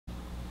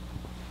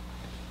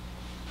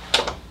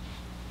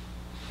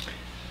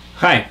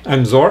Hi,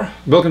 I'm Zor.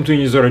 Welcome to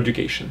Unizor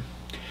Education.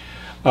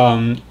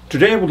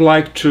 Today I would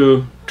like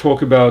to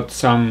talk about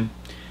some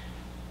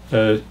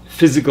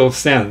physical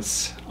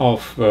sense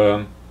of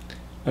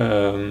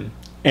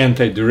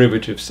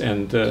antiderivatives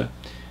and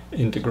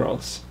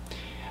integrals.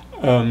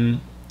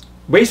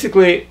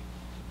 Basically,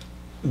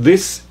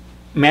 this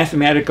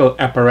mathematical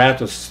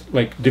apparatus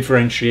like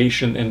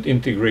differentiation and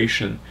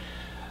integration,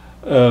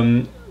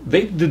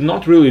 they did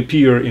not really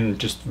appear in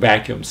just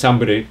vacuum.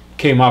 Somebody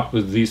came up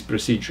with these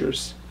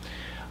procedures.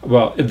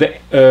 Well, at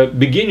the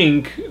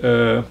beginning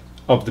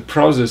of the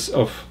process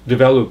of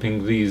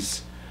developing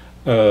these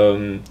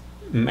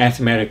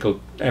mathematical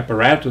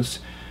apparatus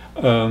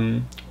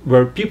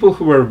were people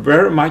who were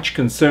very much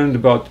concerned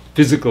about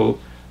physical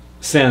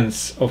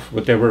sense of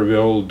whatever we're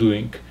all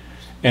doing.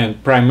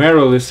 And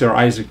primarily Sir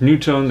Isaac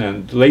Newton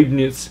and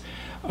Leibniz.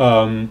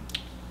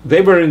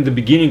 They were in the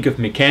beginning of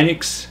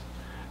mechanics,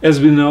 as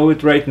we know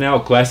it right now,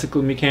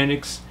 classical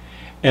mechanics.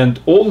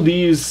 And all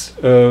these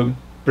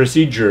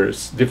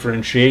procedures,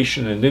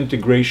 differentiation and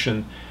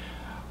integration,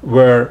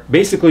 were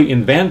basically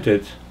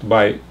invented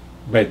by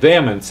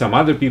them and some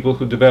other people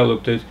who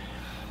developed it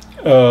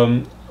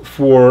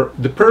for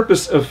the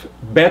purpose of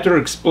better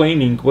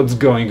explaining what's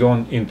going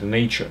on in the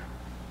nature.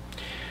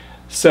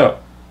 So,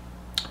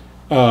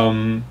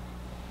 being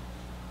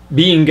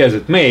as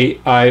it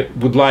may, I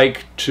would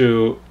like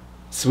to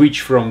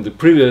switch from the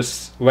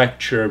previous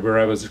lecture where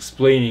I was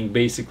explaining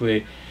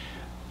basically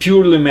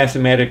purely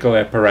mathematical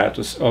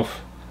apparatus of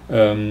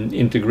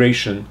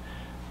integration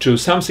to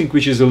something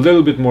which is a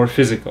little bit more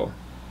physical,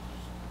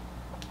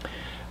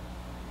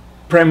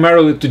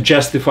 primarily to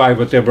justify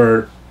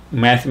whatever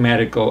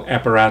mathematical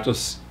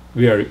apparatus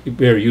we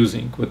are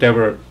using,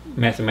 whatever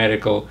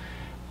mathematical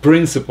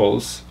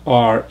principles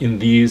are in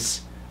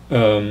these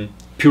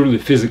purely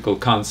physical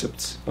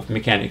concepts of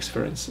mechanics,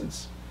 for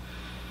instance.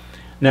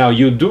 Now,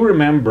 you do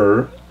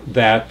remember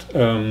that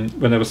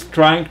when I was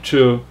trying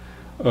to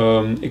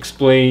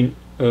explain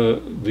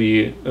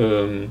the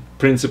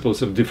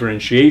principles of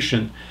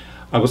differentiation,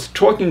 I was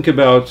talking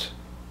about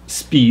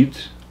speed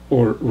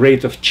or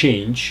rate of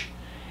change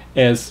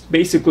as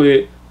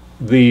basically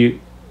the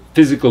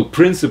physical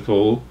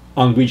principle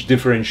on which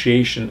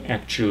differentiation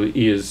actually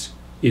is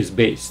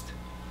based.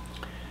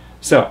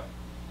 So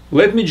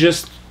let me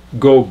just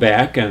go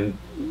back and,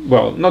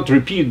 well, not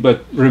repeat,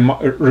 but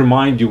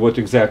remind you what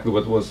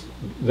was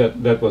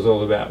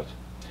all about.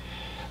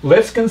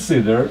 Let's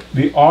consider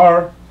we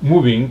are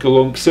moving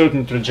along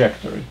certain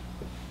trajectory,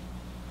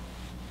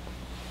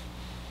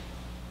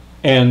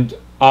 and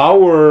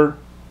our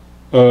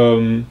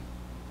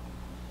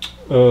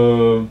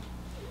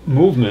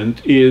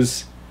movement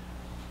is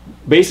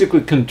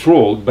basically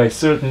controlled by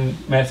certain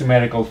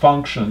mathematical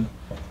function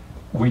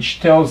which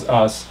tells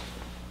us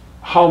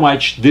how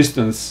much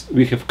distance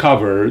we have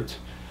covered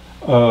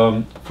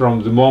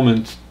from the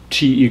moment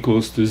t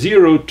equals to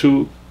 0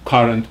 to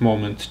current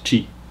moment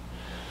t.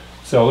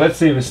 So let's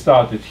say we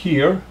started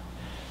here.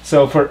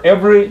 So for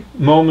every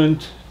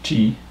moment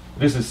t,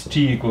 this is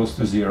t equals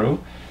to 0.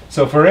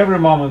 So for every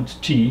moment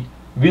t,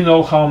 we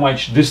know how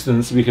much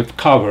distance we have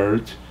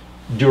covered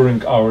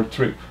during our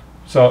trip.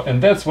 So,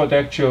 and that's what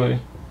actually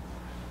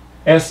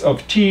s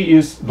of t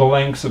is the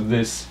length of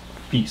this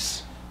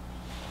piece.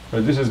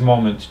 So this is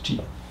moment t.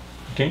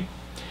 Okay.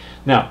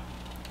 Now,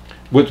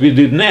 what we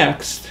did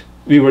next,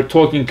 we were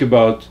talking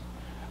about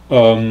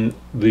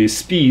the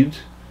speed,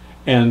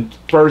 and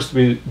first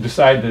we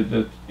decided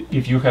that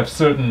if you have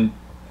certain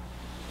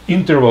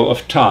interval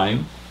of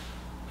time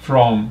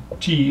from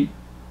t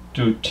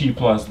to t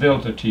plus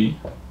delta t,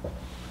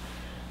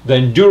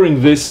 then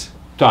during this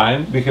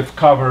time we have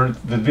covered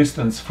the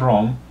distance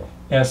from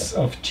s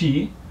of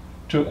t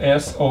to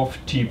s of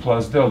t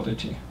plus delta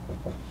t.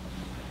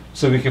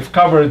 So we have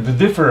covered the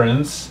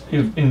difference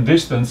in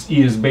distance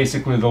is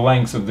basically the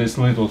length of this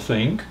little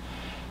thing.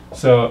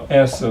 So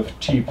s of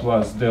t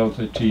plus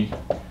delta t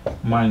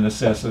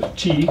minus s of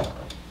t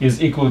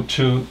is equal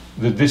to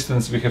the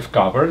distance we have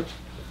covered.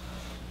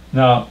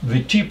 Now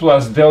the t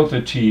plus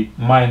delta t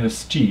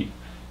minus t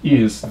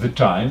is the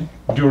time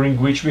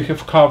during which we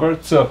have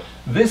covered. So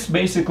this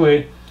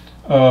basically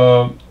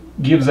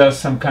gives us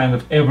some kind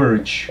of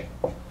average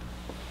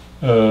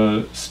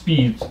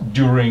speed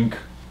during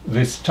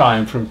this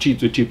time from t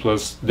to t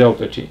plus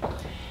delta t.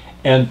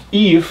 And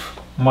if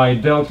my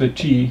delta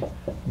t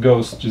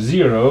goes to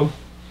 0,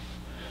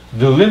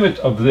 the limit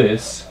of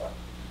this,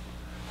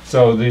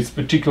 so this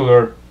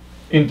particular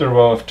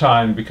interval of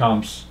time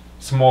becomes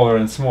smaller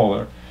and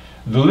smaller,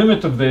 the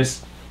limit of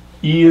this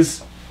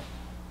is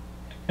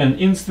an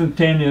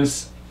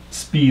instantaneous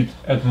speed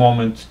at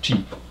moment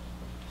t.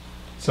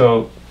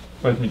 So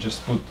let me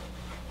just put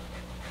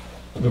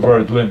the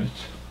word limit.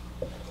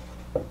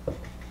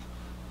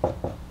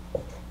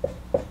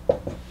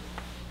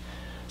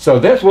 So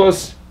that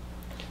was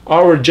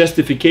our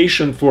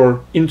justification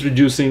for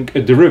introducing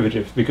a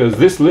derivative, because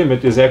this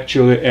limit is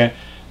actually a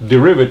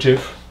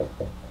derivative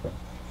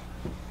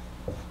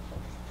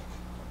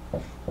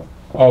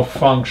of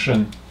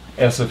function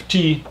s of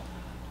t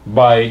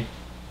by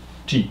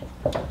t.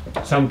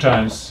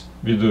 Sometimes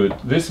we do it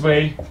this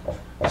way,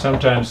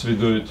 sometimes we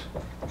do it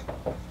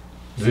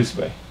this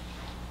way.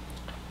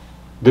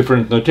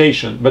 Different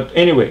notation, but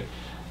anyway.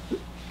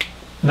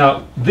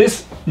 Now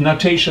this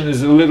notation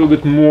is a little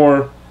bit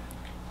more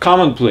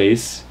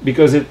commonplace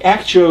because it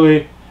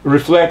actually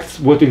reflects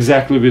what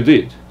exactly we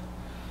did.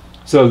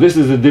 So this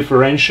is a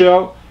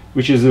differential,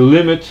 which is a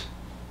limit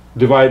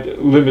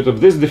of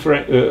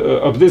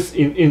this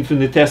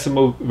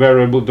infinitesimal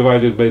variable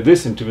divided by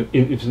this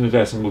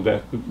infinitesimal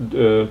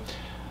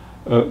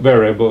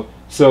variable.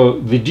 So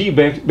the d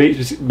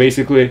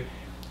basically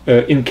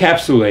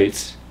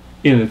encapsulates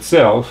in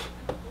itself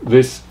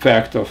this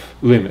fact of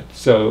limit.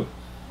 So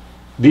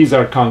these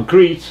are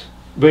concrete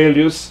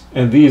values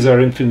and these are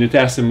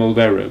infinitesimal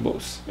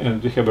variables,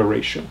 and we have a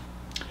ratio.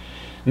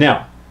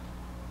 Now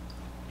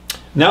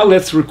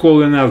let's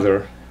recall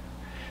another.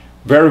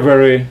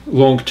 Very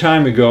long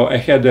time ago I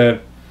had a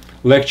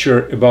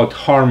lecture about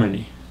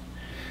harmony.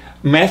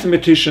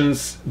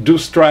 Mathematicians do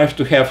strive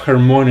to have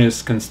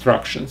harmonious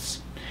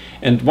constructions,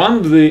 and one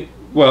of the,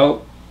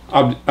 well,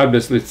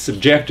 obviously it's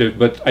subjective,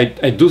 but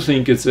I do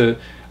think it's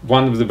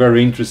one of the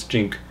very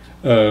interesting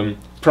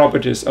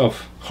properties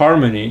of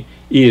harmony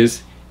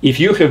is if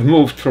you have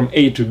moved from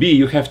A to B,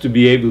 you have to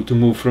be able to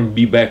move from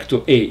B back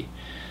to A.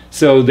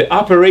 So the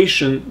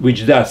operation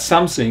which does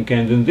something,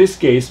 and in this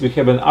case we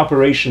have an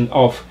operation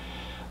of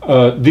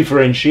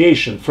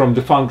differentiation from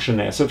the function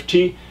s of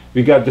t,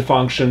 we got the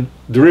function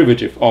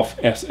derivative of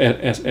s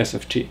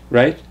of t,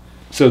 right?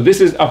 So this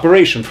is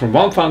operation. From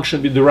one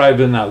function we derive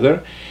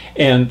another,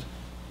 and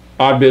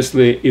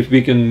obviously if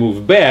we can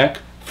move back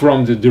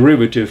from the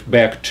derivative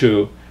back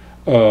to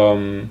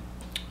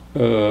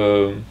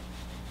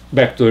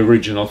the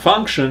original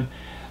function,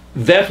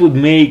 that would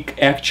make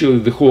actually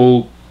the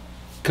whole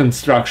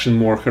construction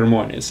more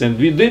harmonious. And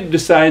we did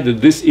decide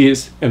that this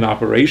is an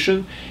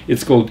operation.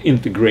 It's called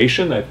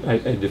integration. I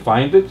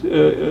defined it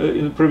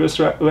in the previous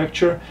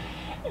lecture,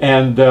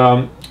 and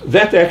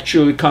that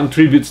actually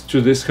contributes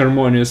to this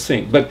harmonious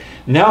thing. But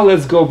now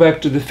let's go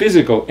back to the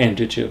physical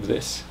entity of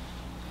this.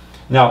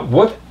 Now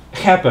what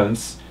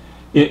happens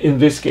in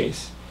this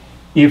case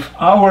if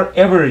our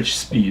average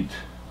speed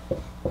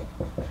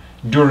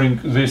during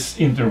this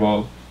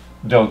interval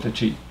delta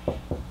t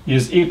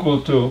is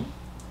equal to,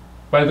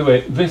 by the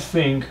way, this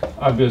thing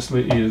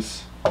obviously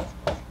is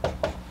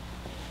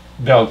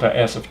delta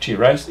s of t,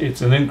 right?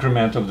 It's an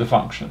increment of the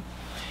function.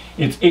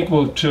 It's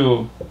equal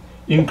to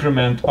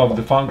increment of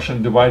the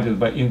function divided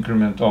by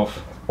increment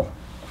of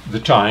the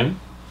time.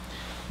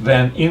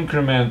 Then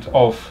increment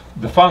of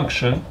the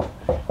function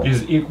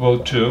is equal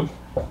to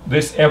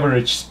this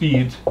average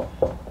speed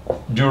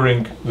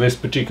during this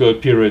particular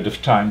period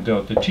of time,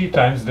 delta t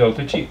times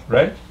delta t,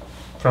 right?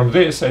 From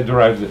this I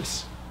derive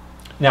this.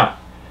 Now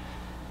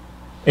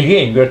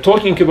again, we're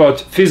talking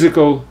about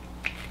physical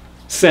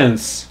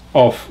sense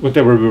of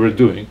whatever we were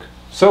doing.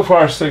 So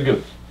far so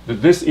good,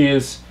 that this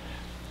is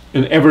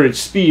an average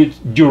speed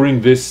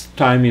during this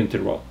time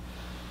interval.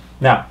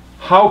 Now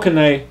how can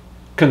I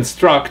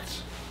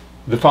construct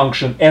the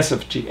function s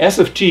of t? S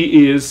of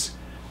t is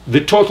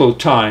the total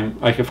time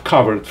I have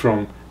covered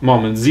from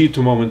moment z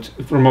to moment,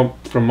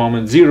 from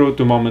moment 0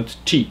 to moment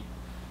t,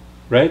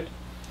 right?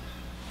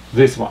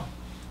 This one.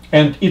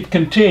 And it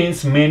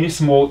contains many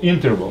small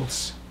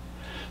intervals.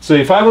 So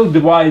if I will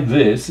divide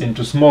this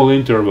into small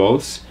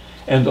intervals,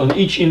 and on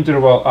each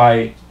interval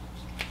I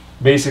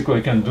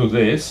basically can do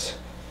this,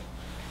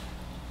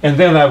 and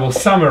then I will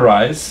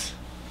summarize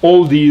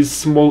all these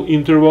small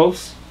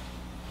intervals,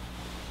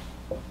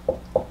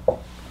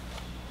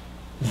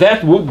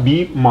 that would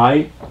be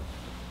my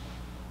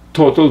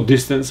total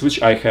distance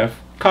which I have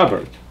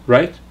covered,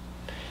 right?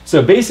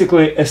 So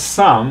basically a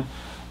sum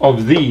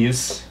of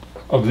these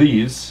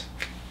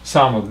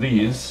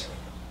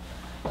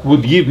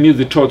would give me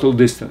the total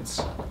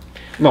distance.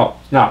 Now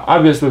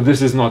obviously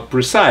this is not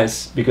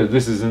precise because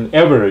this is an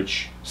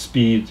average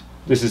speed.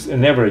 This is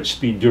an average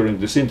speed during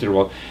this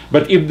interval.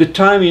 But if the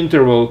time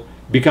interval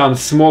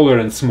becomes smaller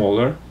and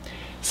smaller,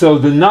 so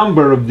the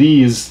number of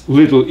these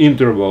little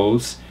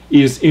intervals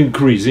is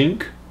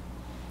increasing,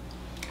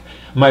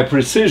 my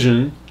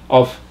precision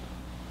of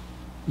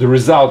the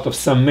result of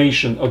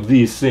summation of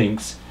these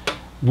things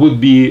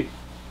would be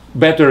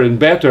better and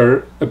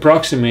better,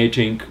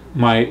 approximating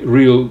my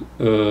real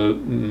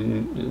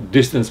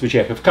distance which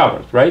I have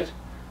covered, right?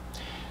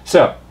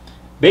 So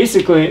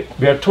basically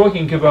we are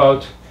talking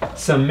about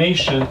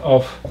summation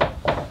of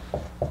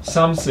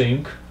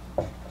something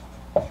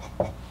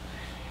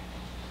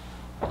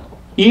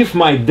if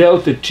my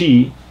delta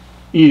t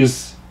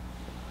is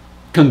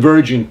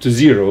converging to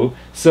 0.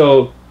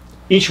 So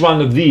each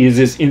one of these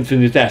is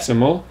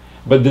infinitesimal,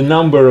 but the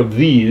number of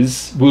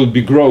these will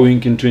be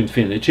growing into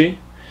infinity.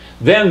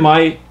 Then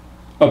my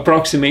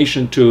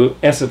approximation to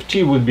s of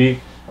t would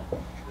be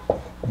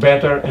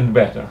better and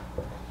better.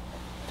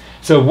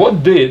 So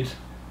what did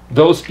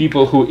those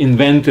people who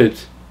invented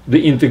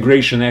the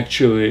integration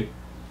actually,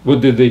 what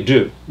did they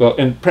do? Well,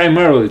 and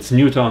primarily it's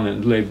Newton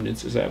and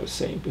Leibniz, as I was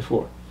saying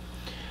before.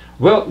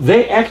 Well,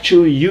 they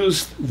actually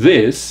used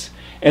this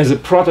as a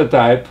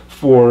prototype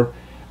for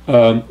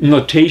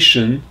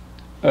notation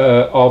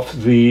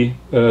of the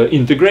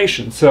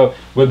integration. So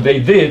what they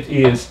did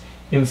is,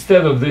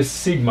 instead of this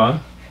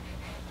sigma,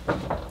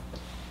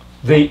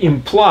 they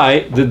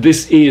imply that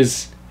this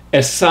is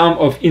a sum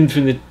of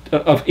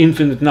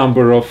infinite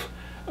number of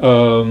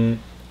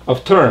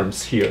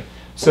terms here.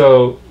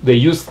 So they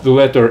used the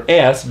letter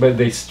s, but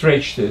they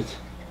stretched it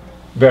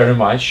very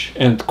much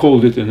and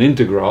called it an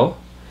integral.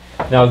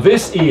 Now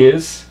this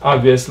is,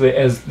 obviously,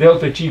 as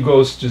delta t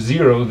goes to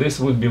 0, this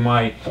would be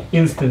my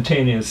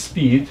instantaneous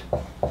speed,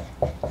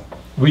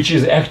 which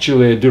is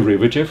actually a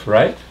derivative,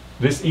 right?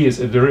 This is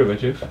a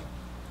derivative.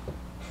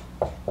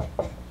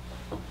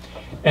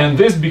 And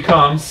this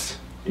becomes,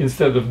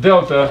 instead of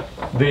delta,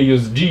 they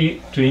use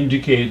g to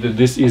indicate that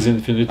this is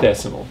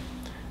infinitesimal.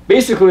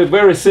 Basically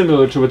very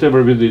similar to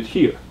whatever we did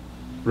here,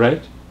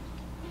 right?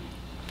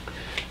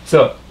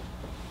 So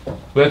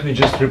let me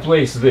just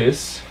replace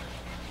this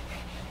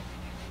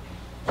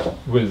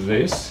with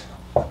this,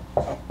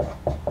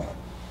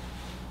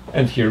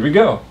 and here we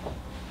go.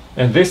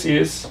 And this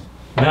is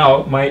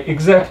now my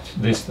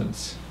exact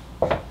distance.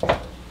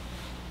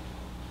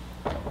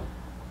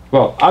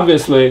 Well,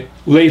 obviously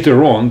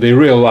later on they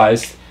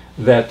realized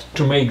that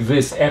to make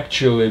this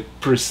actually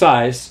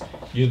precise,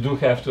 you do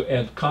have to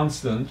add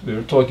constant. We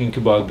were talking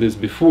about this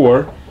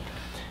before,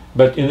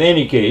 but in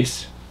any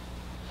case,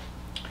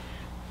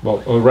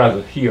 well, or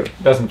rather here,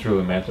 doesn't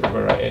really matter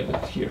where I add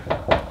it here.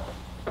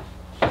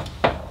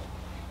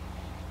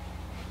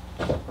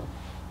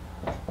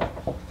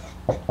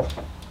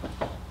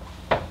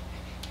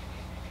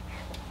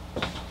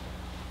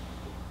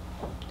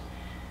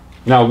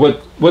 Now,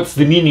 what's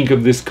the meaning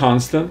of this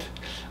constant?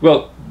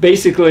 Well,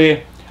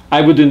 basically,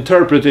 I would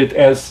interpret it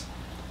as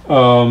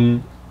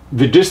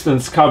the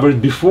distance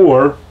covered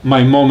before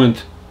my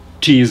moment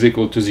t is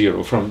equal to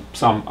 0 from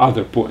some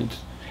other point.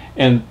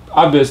 And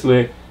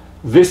obviously,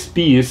 this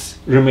piece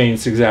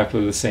remains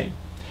exactly the same.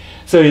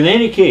 So in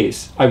any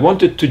case, I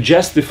wanted to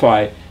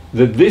justify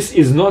that this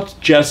is not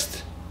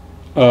just,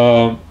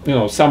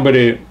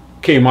 somebody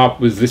came up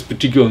with this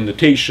particular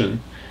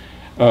notation,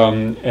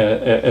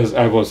 as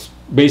I was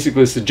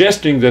basically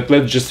suggesting that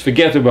let's just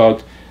forget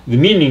about the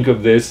meaning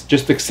of this,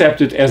 just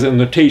accept it as a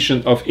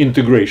notation of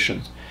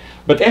integration.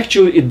 But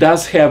actually it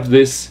does have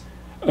this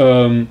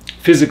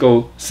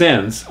physical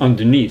sense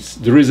underneath.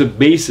 There is a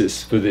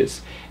basis for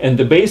this. And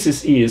the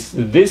basis is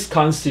that this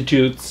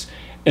constitutes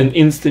an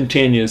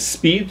instantaneous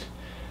speed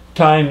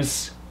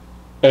times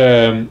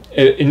an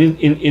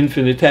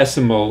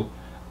infinitesimal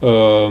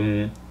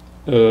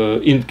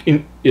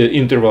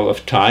interval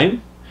of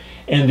time.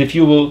 And if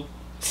you will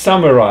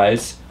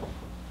summarize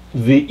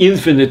the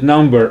infinite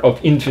number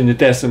of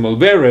infinitesimal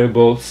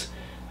variables,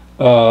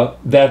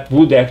 that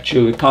would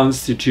actually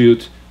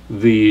constitute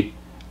the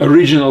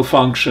original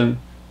function,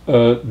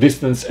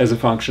 distance as a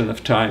function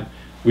of time,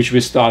 which we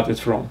started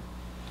from.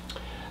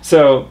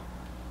 So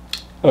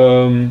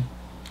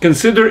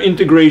consider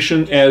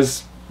integration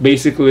as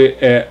basically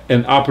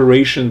an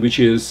operation which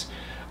is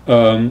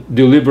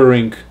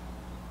delivering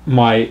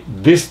my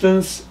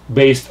distance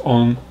based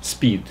on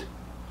speed.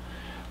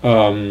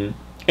 And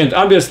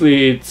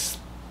obviously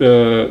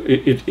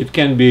it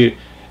can be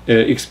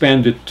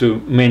expanded to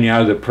many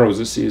other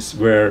processes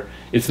where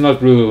it's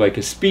not really like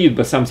a speed,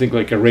 but something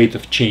like a rate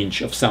of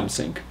change of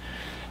something.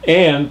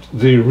 And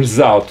the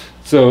result,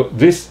 so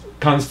this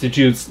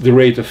constitutes the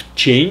rate of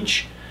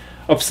change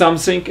of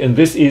something, and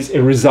this is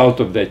a result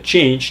of that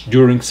change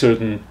during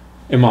certain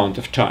amount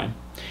of time.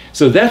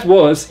 So that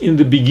was in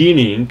the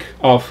beginning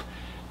of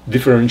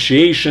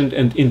differentiation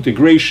and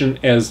integration,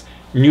 as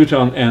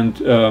Newton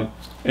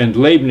and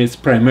Leibniz,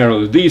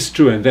 primarily these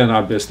two, and then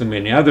obviously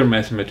many other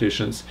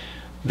mathematicians,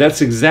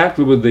 that's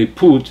exactly what they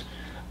put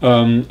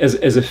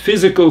as a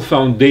physical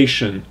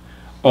foundation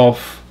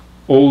of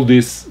all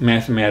this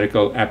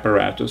mathematical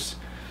apparatus.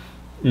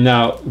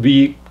 Now,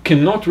 we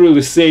cannot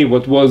really say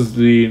what was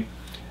the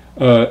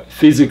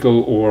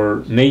physical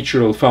or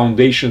natural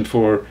foundation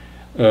for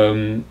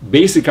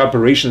basic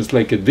operations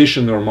like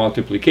addition or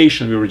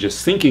multiplication. We were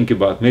just thinking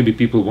about, maybe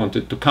people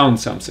wanted to count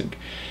something.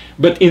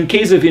 But in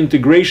case of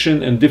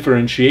integration and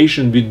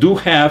differentiation, we do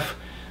have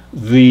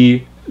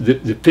the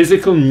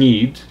physical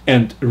need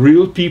and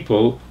real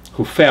people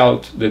who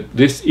felt that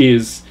this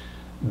is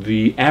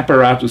the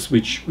apparatus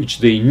which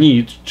they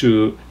need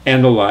to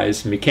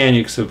analyze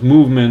mechanics of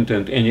movement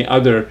and any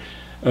other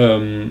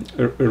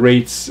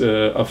rates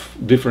of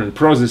different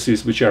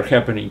processes which are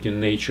happening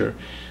in nature.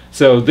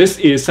 So this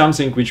is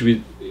something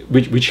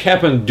which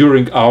happened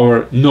during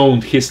our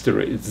known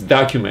history. It's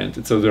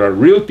documented. So there are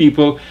real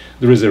people,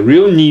 there is a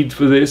real need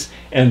for this,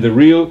 and the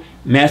real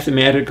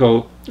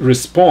mathematical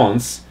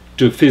response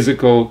to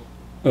physical,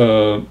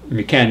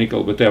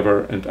 mechanical,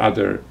 whatever, and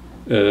other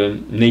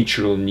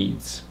natural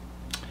needs.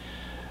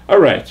 All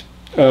right,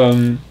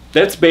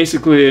 that's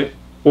basically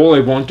all I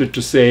wanted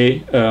to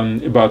say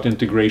about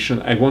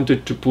integration. I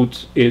wanted to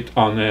put it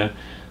on a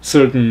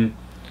certain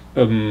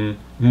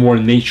more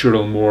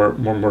natural,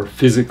 more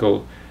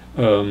physical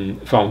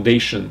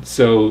foundation.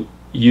 So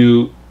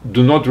you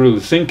do not really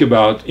think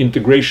about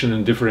integration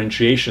and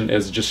differentiation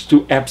as just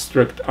two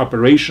abstract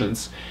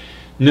operations.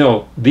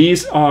 No,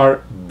 these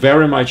are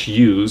very much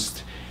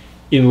used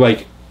in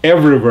like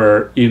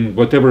everywhere in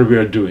whatever we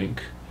are doing,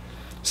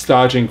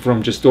 starting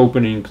from just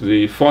opening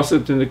the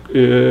faucet in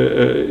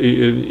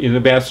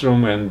the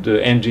bathroom and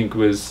ending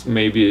with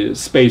maybe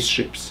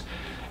spaceships.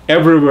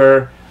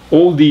 Everywhere,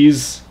 all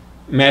these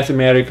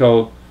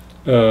mathematical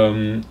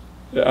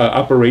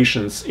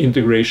operations,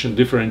 integration,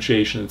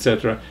 differentiation,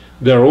 etc.,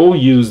 they're all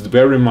used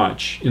very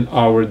much in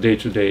our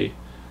day-to-day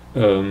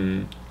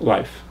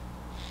life.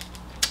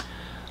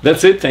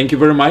 That's it. Thank you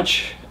very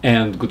much,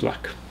 and good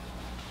luck.